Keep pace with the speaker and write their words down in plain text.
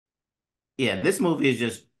Yeah, this movie is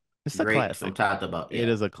just It's a great from classic. top to bottom. It Yeah,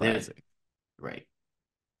 is a there's classic. right.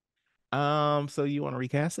 So you want to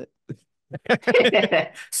recast it?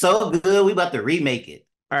 So good, we about to remake it.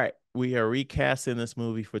 All right, we are recasting this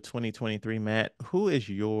movie for 2023. Matt, who is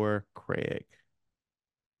your Craig?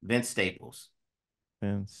 Vince Staples,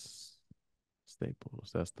 Vince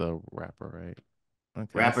Staples. That's the rapper, right?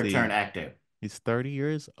 Okay, I rapper turned see. actor. He's 30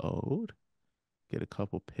 years old. Get a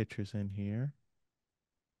couple pictures in here.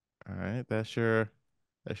 All right, that's your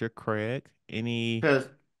Craig. Any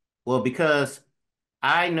Because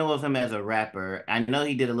I know of him as a rapper. I know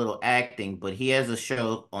he did a little acting, but he has a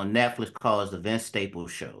show on Netflix called The Vince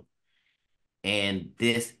Staples Show. And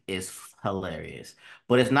this is hilarious.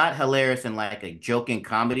 But it's not hilarious in like a joking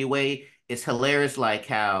comedy way. It's hilarious like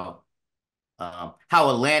how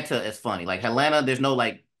Atlanta is funny. Like Atlanta, there's no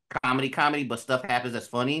like comedy, but stuff happens that's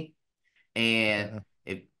funny. And okay.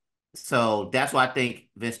 if so that's why I think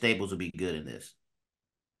Vince Staples would be good in this.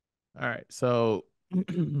 All right, so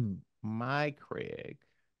my Craig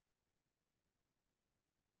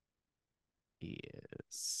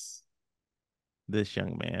is this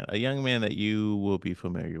young man, a young man that you will be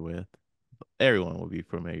familiar with. Everyone will be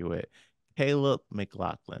familiar with. Caleb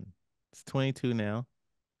McLaughlin. He's 22 now.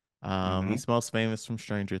 Hmm. He's most famous from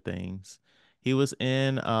Stranger Things. He was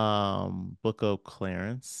in Book of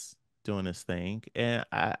Clarence doing his thing, and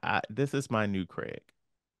I this is my new Craig.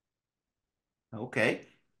 Okay.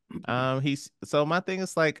 He's so my thing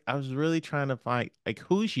is like I was really trying to find like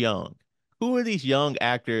who's young, who are these young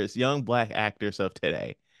actors, young black actors of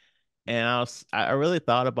today, and I really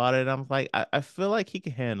thought about it. And I'm like I feel like he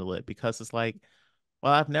can handle it because it's like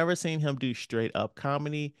well I've never seen him do straight up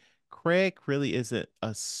comedy. Craig really isn't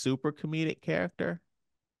a super comedic character.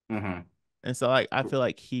 Hmm. And so like I feel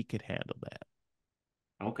like he could handle that.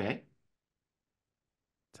 Okay.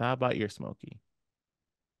 So how about your Smokey?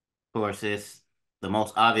 Of course, it's the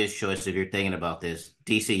most obvious choice if you're thinking about this.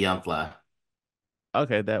 DC Young Fly.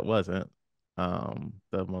 Okay, that wasn't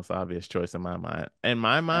the most obvious choice in my mind. In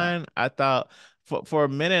my Uh, mind, I thought for a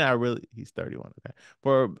minute I really he's 31, okay.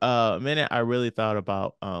 For a minute I really thought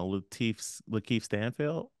about Lakeith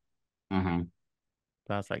Stanfield. mhm.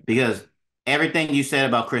 But I was like, nah. Because everything you said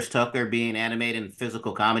about Chris Tucker being animated and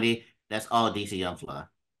physical comedy, that's all DC Young Fly.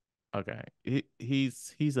 Okay.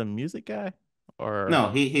 He's a music guy or No,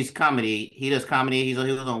 he's comedy. He does comedy. He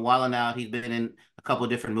was on Wild 'N Out. He's been in a couple of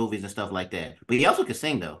different movies and stuff like that. But he also can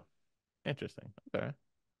sing though. interesting. Okay.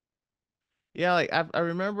 Yeah, like I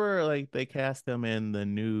remember like they cast him in the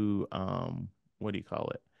new what do you call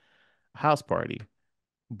it? House Party.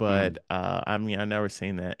 But Mm. I mean I never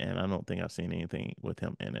seen that and I don't think I've seen anything with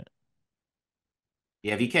him in it.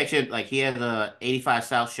 Yeah, if you catch it, like he has a 85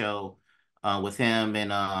 South show with him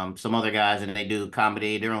and some other guys, and they do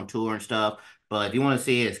comedy. They're on tour and stuff. But if you want to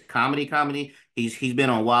see his comedy, he's been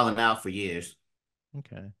on Wild 'N Out for years.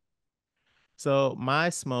 Okay. So my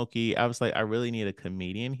Smokey, I was like, I really need a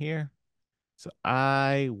comedian here. So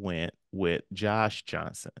I went with Josh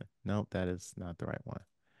Johnson. Nope, that is not the right one.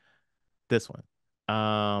 This one.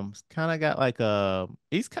 Kind of got like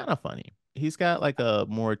he's kind of funny. He's got like a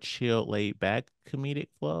more chill, laid back comedic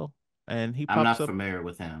flow. And I'm not familiar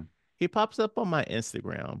with him. he pops up on my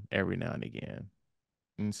Instagram every now and again.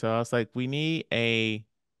 And so I was like, we need a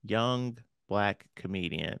young black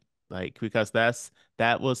comedian. Like because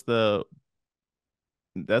that was the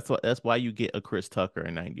that's why you get a Chris Tucker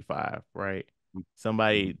in 95, right? Mhm.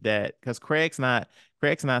 Somebody that because Craig's not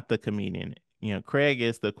the comedian. You know, Craig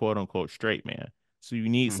is the quote unquote straight man. So you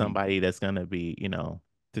need Mhm. somebody that's gonna be,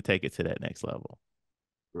 to take it to that next level.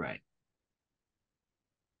 Right.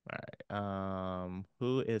 All right.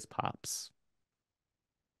 Who is Pops?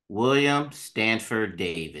 William Stanford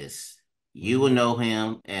Davis. You will William. know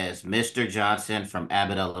him as Mr. Johnson from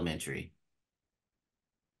Abbott Elementary.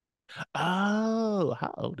 Oh,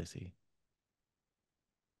 how old is he?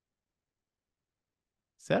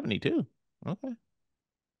 72. Okay.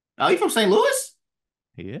 Oh, you from St. Louis?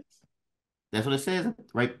 He is. That's what it says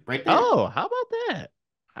right there. Oh, how about that?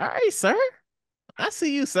 All right, sir. I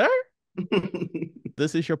see you, sir.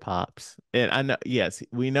 This is your Pops. And I know, yes,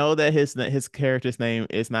 we know that his character's name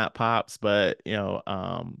is not Pops, but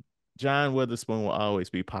John Witherspoon will always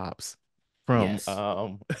be Pops from Yes.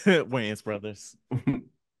 Wayans Brothers.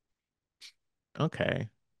 Okay.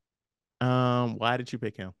 Why did you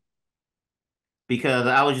pick him? Because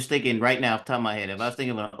I was just thinking right now, off the top of my head, if I was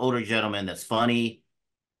thinking of an older gentleman that's funny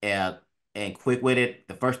and, and quick with it,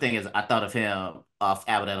 the first thing is I thought of him off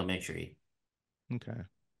Abbott Elementary. Okay.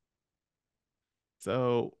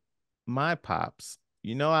 So my Pops,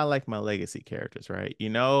 I like my legacy characters, right? You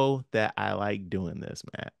know that I like doing this,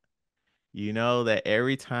 Matt. You know that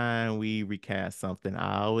every time we recast something,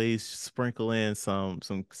 I always sprinkle in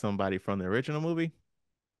somebody from the original movie.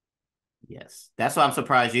 Yes. That's why I'm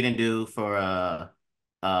surprised you didn't do for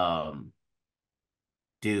um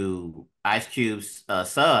do Ice Cube's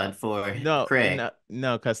son for No, Craig. no,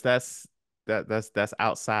 no, because that's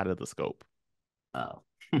outside of the scope. Oh.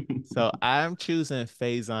 So I'm choosing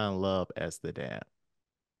Faison Love as the dad.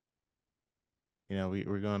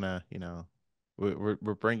 We're gonna,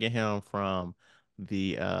 we're bringing him from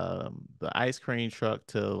the ice cream truck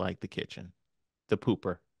to like the kitchen, the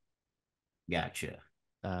pooper. Gotcha.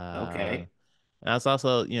 Uh, Okay. and I was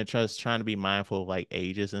also, just trying to be mindful of like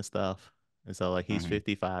ages and stuff. And so like he's Hmm.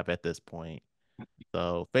 55 at this point.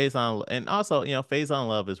 So Faison, and also, Faison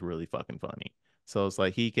Love is really fucking funny. So it's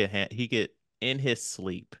like he could in his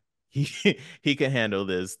sleep, he he can handle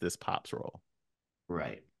this pops role.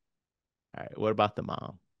 Right. All right, what about the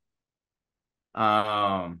mom?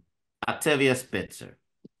 Um, Octavia Spencer.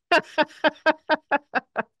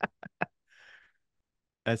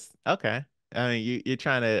 That's okay. I mean, you're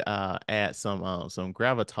trying to add some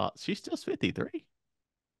gravitas. She's just 53.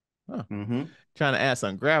 Huh. Hmm. Trying to add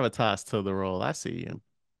some gravitas to the role. I see you.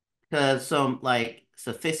 Because some like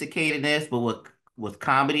sophisticatedness, but with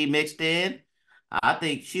comedy mixed in, I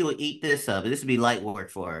think she would eat this up. This would be light work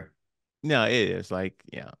for her. No, it is like,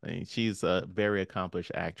 yeah. I mean, she's a very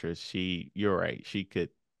accomplished actress. You're right. She could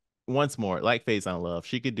once more, like Face on Love,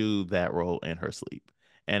 she could do that role in her sleep.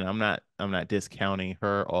 And I'm not discounting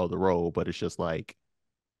her or the role, but it's just like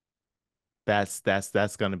that's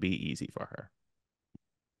gonna be easy for her.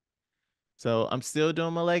 So I'm still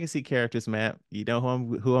doing my legacy characters, Matt. You know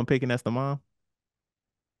who I'm picking as the mom?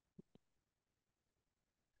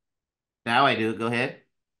 Now I do. Go ahead.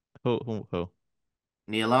 Who?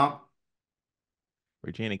 Neil Long.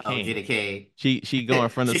 Regina Oh, King. Gina K. She going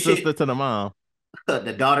from the sister She to the mom.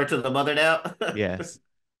 the daughter to the mother now. Yes.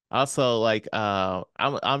 Also, like,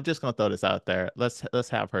 I'm just gonna throw this out there. Let's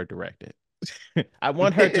have her direct it. I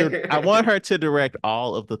want her to direct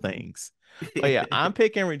all of the things. But yeah, I'm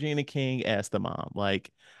picking Regina King as the mom.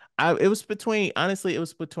 Like, it was between honestly, it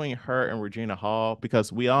was between her and Regina Hall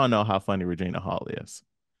because we all know how funny Regina Hall is.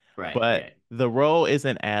 Right, But right, the role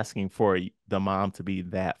isn't asking for the mom to be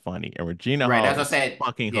that funny, and Regina right. Hall That's what I is said.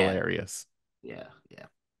 fucking Yeah, hilarious. yeah, yeah.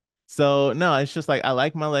 So no, it's just like I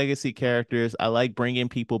like my legacy characters. I like bringing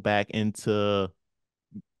people back into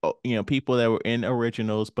people that were in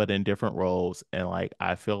originals but in different roles, and like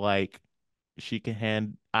I feel like she can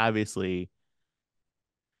hand obviously.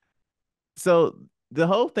 So the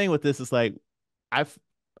whole thing with this is like I've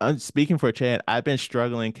I'm speaking for Chad. I've been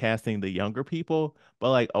struggling casting the younger people, but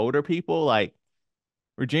like older people, like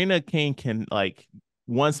Regina King can like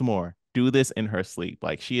once more do this in her sleep.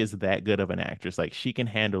 Like she is that good of an actress. Like she can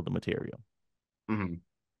handle the material. Hmm.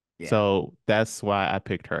 Yeah. So that's why I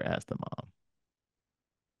picked her as the mom.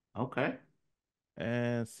 Okay.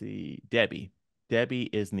 And let's see, Debbie. Debbie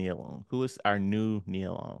is Nia Long. Who is our new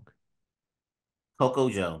Nia Long? Coco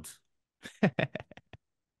Jones.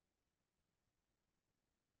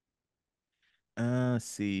 Let's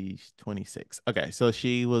see, she's 26. Okay, so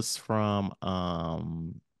she was from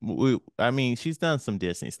I mean, she's done some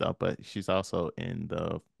Disney stuff, but she's also in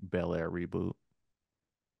the Bel Air reboot.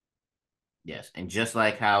 Yes, and just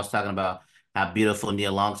like how I was talking about how beautiful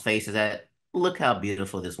Neil Long's face is at, look how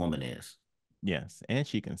beautiful this woman is. Yes, and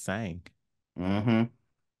she can sing. Hmm.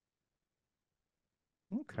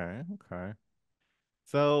 Okay, okay.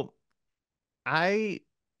 So I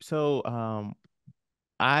so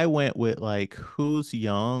I went with like who's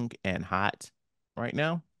young and hot right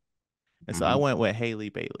now. And so I Hmm. went with Haley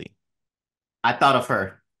Bailey. I thought of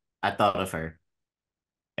her. I thought of her.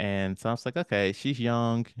 And so I was like, okay, she's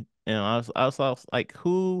young. And I was like,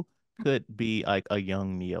 who could be like a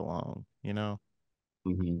young Nia Long?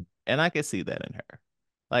 Hmm. And I could see that in her.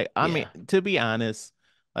 Like, I mean, Yeah. to be honest,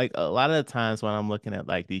 like a lot of the times when I'm looking at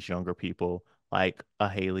like these younger people, like a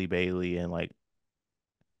Haley Bailey and like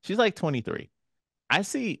she's like 23. I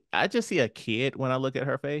just see a kid when I look at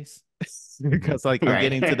her face Hmm. because like I'm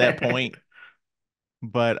getting to that Right. point.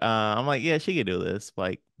 But I'm like, yeah, she could do this.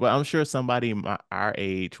 Like, but I'm sure somebody our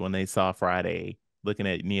age when they saw Friday looking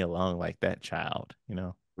at Nia Long like that child.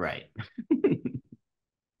 Right.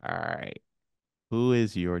 All right. Who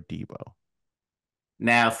is your Debo?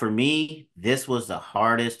 Now, for me, this was the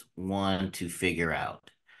hardest one to figure out.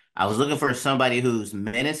 I was looking for somebody who's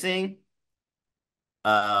menacing,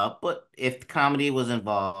 but if comedy was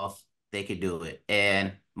involved, they could do it.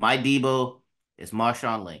 And my Debo is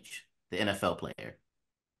Marshawn Lynch, the NFL player.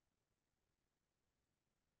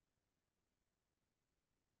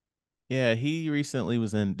 Yeah, he recently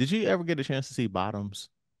was in. Did you ever get a chance to see Bottoms?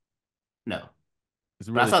 No, It's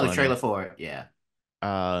but I really saw the funny. trailer for it. Yeah,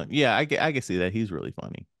 Yeah, I can see that. He's really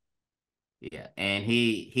funny. yeah, and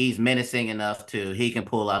he's menacing enough to he can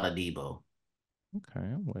pull out a Debo. Okay,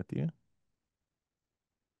 I'm with you.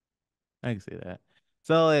 I can see that.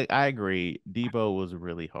 So like I agree, Debo was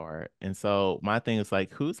really hard. And so my thing is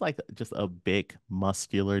like who's like just a big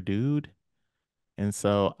muscular dude? And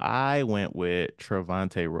so I went with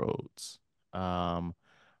Trevante Rhodes. Um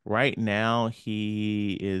right now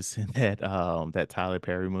he is in that Tyler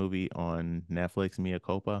Perry movie on Netflix, Mia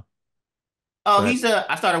Culpa. Oh, But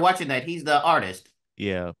I started watching that. He's the artist.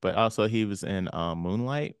 yeah, but also he was in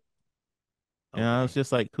Moonlight. And I was Okay.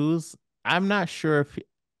 just like, who's I'm not sure if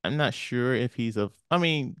I'm not sure if he's a I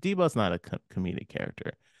mean, Debo's not a comedic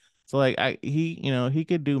character. So like he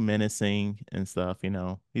could do menacing and stuff.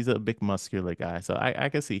 He's a big muscular guy. So I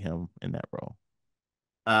could see him in that role.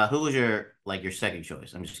 Who was your like your second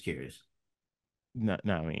choice? I'm just curious. No,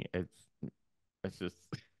 no, I mean it's just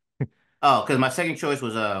Oh, because my second choice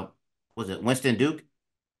was it Winston Duke?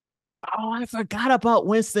 Oh, I forgot about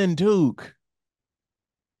Winston Duke.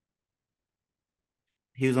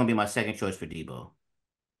 He was gonna be my second choice for Debo.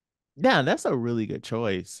 Yeah, that's a really good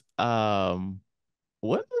choice.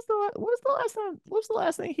 What was the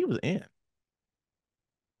last thing he was in?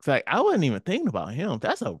 It's like I wasn't even thinking about him.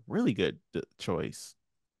 That's a really good choice.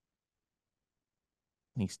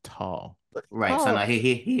 He's tall. Look Right. So tall. now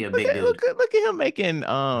he a big dude. Look at him making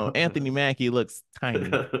Anthony Mackie looks tiny.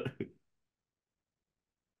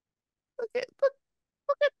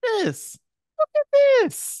 Look at this. Look at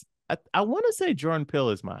this. I want to say Jordan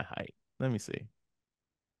Peele is my height. Let me see.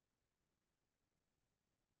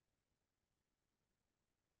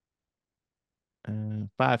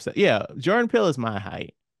 5'7". Yeah, Jordan Peele is my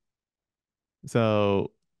height.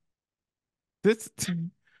 So this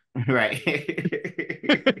Right.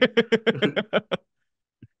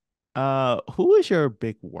 who is your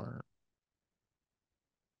big worm?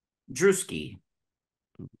 Drewski.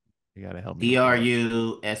 You gotta help me with names.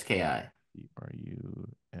 Druski.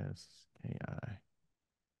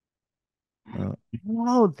 Druski.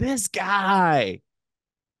 Oh, this guy.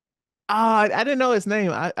 Oh, I didn't know his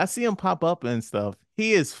name. I see him pop up and stuff.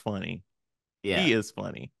 He is funny. He Yeah. is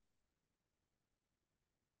funny.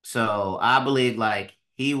 So I believe like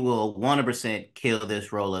he will 100% kill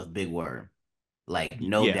this role of Big Worm. Like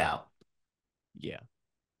no Yeah, doubt. yeah.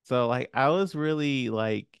 So like I was really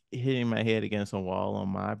like hitting my head against a wall on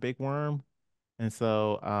my big worm. And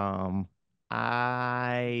so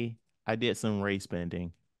I did some race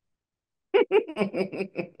bending.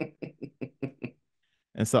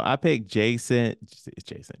 And so I picked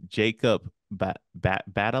Jacob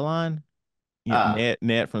Batalon, Ah,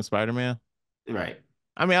 Ned from Spider-Man. right.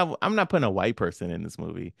 I mean, I'm not putting a white person in this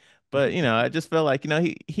movie, but I just feel like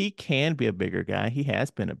he can be a bigger guy. He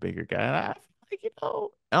has been a bigger guy. And I feel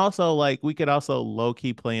like also like we could also low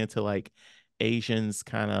key play into like Asians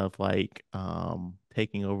kind of like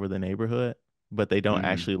taking over the neighborhood, but they don't Hmm.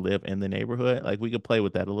 actually live in the neighborhood. Like we could play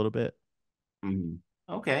with that a little bit. Hmm.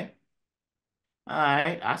 Okay. All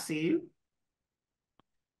right. I see you.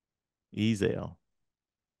 Ezel,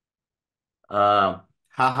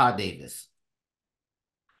 Haha Davis.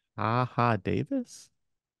 Haha Davis.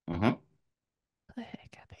 Hmm. What the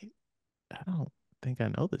heck? I don't think I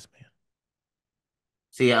know this man.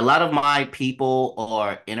 See, a lot of my people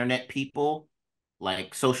are internet people,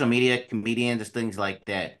 like social media comedians and things like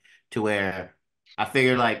that, to where I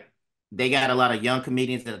figure like they got a lot of young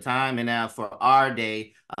comedians at the time, and now for our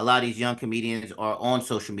day, a lot of these young comedians are on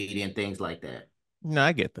social media and things like that. No,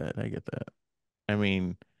 I get that. I get that. I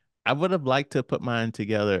mean, I would have liked to put mine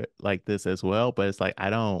together like this as well, but it's like I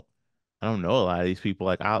don't know a lot of these people.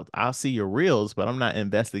 Like I'll see your reels, but I'm not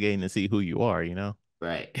investigating to see who you are?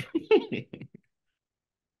 Right.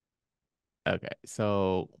 Okay,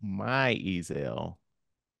 so my Ezel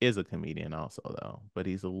is a comedian also though, but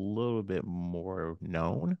he's a little bit more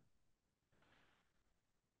known.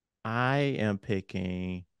 I am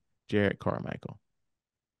picking Jared Carmichael.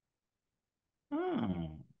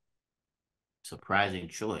 Hmm. Surprising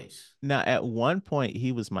choice. Now, at one point,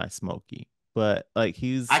 he was my Smokey, but like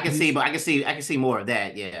he's I can see more of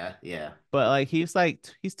that. Yeah, yeah. but like he's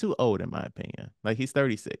too old in my opinion. Like he's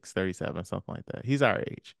 36, 37, something like that. He's our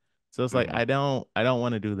age. So it's like Hmm. I don't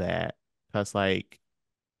want to do that because like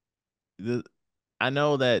the I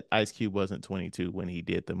know that Ice Cube wasn't 22 when he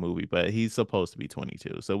did the movie, but he's supposed to be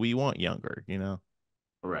 22. So we want younger.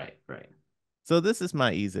 Right, right. So this is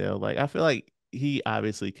my Ezel. Like I feel like he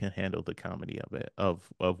obviously can handle the comedy of it of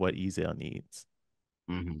what Ezel needs.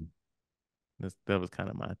 Hmm. That was kind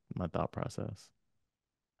of my thought process.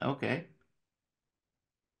 Okay.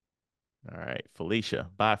 All right, Felicia.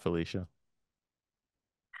 Bye, Felicia.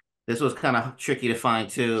 This was kind of tricky to find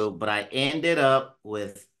too, but I ended up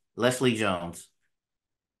with Leslie Jones.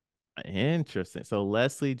 Interesting. So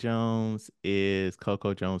Leslie Jones is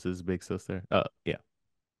Coco Jones's big sister. Oh, yeah.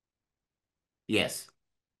 Yes.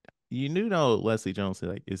 You do know Leslie Jones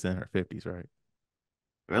like is in her 50s, right?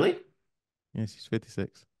 Really? Yeah, she's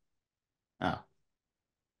 56. Oh.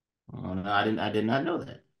 Oh no, I did not know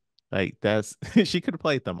that. Like that's she could have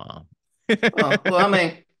played the mom. Well, I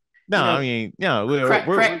mean, No, you I know, mean, no,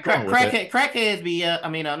 we're going with it. crackheads be I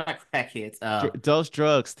mean, not crackheads. Those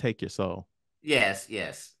drugs take your soul. Yes,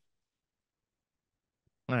 yes.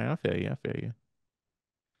 All right, I feel you. I feel you.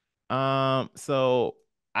 So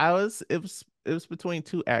it was between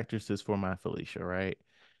two actresses for my Felicia, right?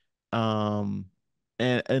 Um,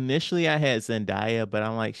 and initially I had Zendaya, but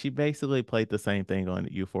I'm like, she basically played the same thing on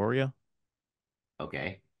Euphoria.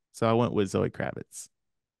 Okay. So I went with Zoe Kravitz.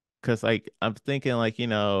 Cause like I'm thinking like,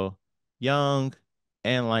 young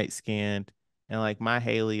and light skinned, and like my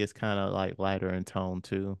Haley is kind of like lighter in tone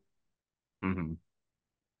too. Hmm.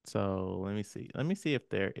 So let me see. Let me see if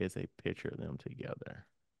there is a picture of them together.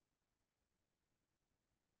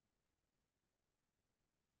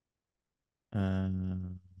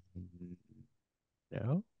 Um,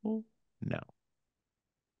 no, no,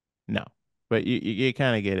 no. But you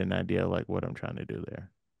kind of get an idea of like what I'm trying to do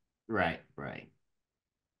there. Right, right.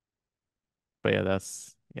 But yeah,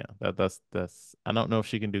 that's I don't know if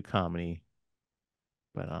she can do comedy,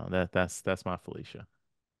 but that's my Felicia.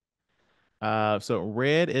 So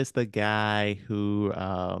Red is the guy who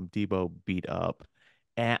Debo beat up,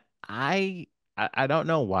 and I I don't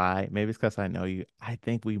know why. Maybe it's because I know you. I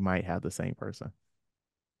think we might have the same person.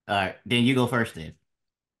 All right, then you go first then.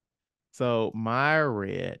 So my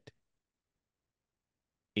Red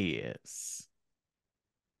is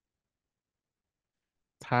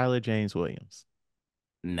Tyler James Williams.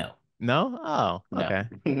 No. No? Oh, No. okay.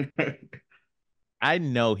 I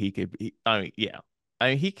know he could be. I mean, yeah. I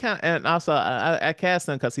mean, he kind and also I cast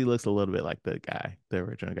him because he looks a little bit like the guy, the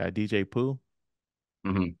original guy, DJ Pooh.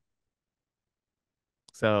 Hmm.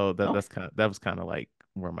 So Okay. that was kind of like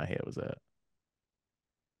where my head was at.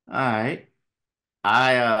 All right.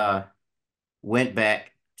 I went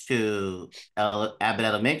back to Abbott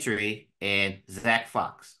Elementary and Zach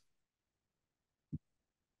Fox.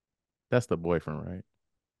 That's the boyfriend,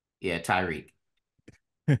 Yeah, Tyreek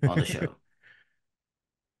on the right? show.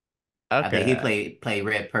 I think he Okay, played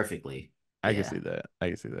Red perfectly. I can Yeah. see that. I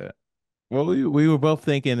can see that. Well, we were both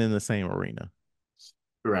thinking in the same arena.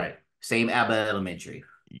 Right. Same Abbott Elementary.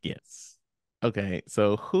 Yes. Okay,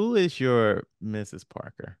 so who is your Mrs.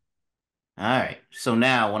 Parker? All right. So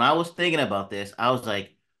now, when I was thinking about this, I was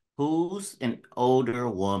like, who's an older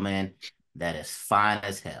woman that is fine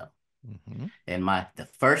as hell? Hmm. And the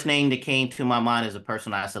first name that came to my mind is the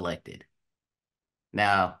person I selected.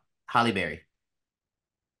 Now, Holly Berry.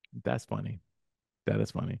 That's funny. That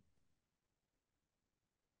is funny.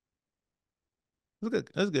 That's a good.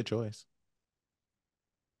 That's a good choice.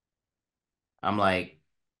 I'm like,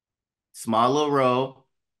 small little role,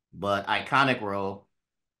 but iconic role.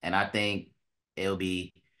 And I think it'll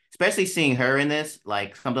be, especially seeing her in this,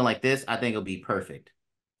 like something like this, I think it'll be perfect.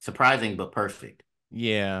 Surprising, but perfect.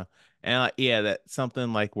 Yeah. And yeah, that's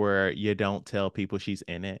something like where you don't tell people she's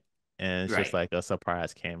in it and it's just Right. like a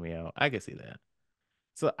surprise cameo. I can see that.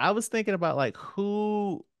 So I was thinking about like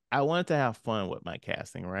who I wanted to have fun with my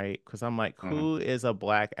casting, right? Because I'm like, Hmm. who is a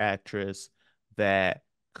black actress that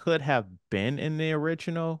could have been in the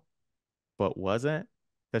original but wasn't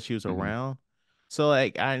because she was Hmm. around. So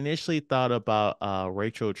like I initially thought about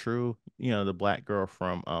Rachel True, the black girl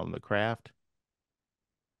from The Craft.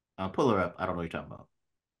 Pull her up. I don't know what you're talking about.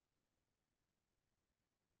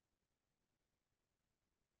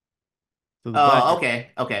 So the black Oh, girl.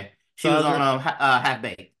 okay. Okay. So She I was was on Half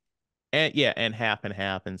Baked. And yeah, and half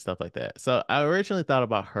and stuff like that. So I originally thought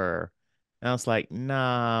about her, and I was like,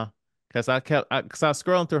 nah, because because I was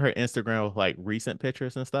scrolling through her Instagram with like recent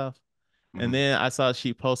pictures and stuff, and Hmm. then I saw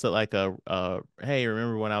she posted like hey,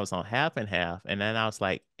 remember when I was on Half and Half, and then I was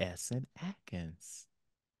like, Essen Atkins.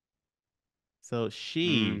 So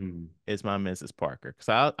she Mm. is my Mrs. Parker.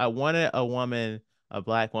 Because I wanted a woman, a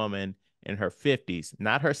black woman in her 50s,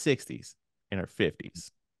 not her 60s, in her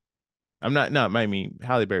 50s. I'm not no, I mean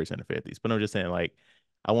Halle Berry's in the 50s, but I'm just saying like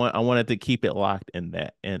I wanted to keep it locked in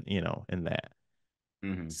that and in that.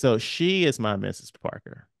 Hmm. So she is my Mrs.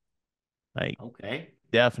 Parker. Like Okay.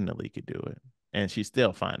 definitely could do it. And she's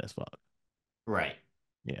still fine as fuck. Right.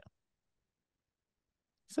 Yeah.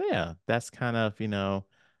 So yeah, that's kind of,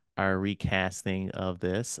 our recasting of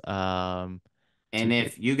this. And Super.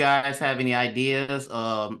 if you guys have any ideas,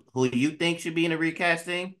 who you think should be in the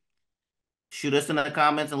recasting, shoot us in the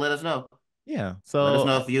comments and let us know. Yeah. Let us So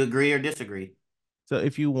know if you agree or disagree. so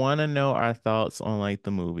if you want to know our thoughts on like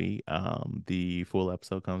the movie, the full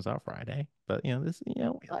episode comes out Friday. But this, we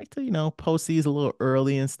like to, post these a little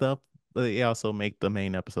early and stuff, but they also make the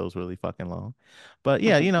main episodes really fucking long. But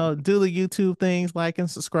yeah, do the YouTube things, like and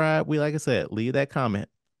subscribe. We, like I said, leave that comment.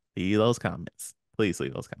 Leave those comments. Please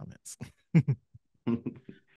leave those comments.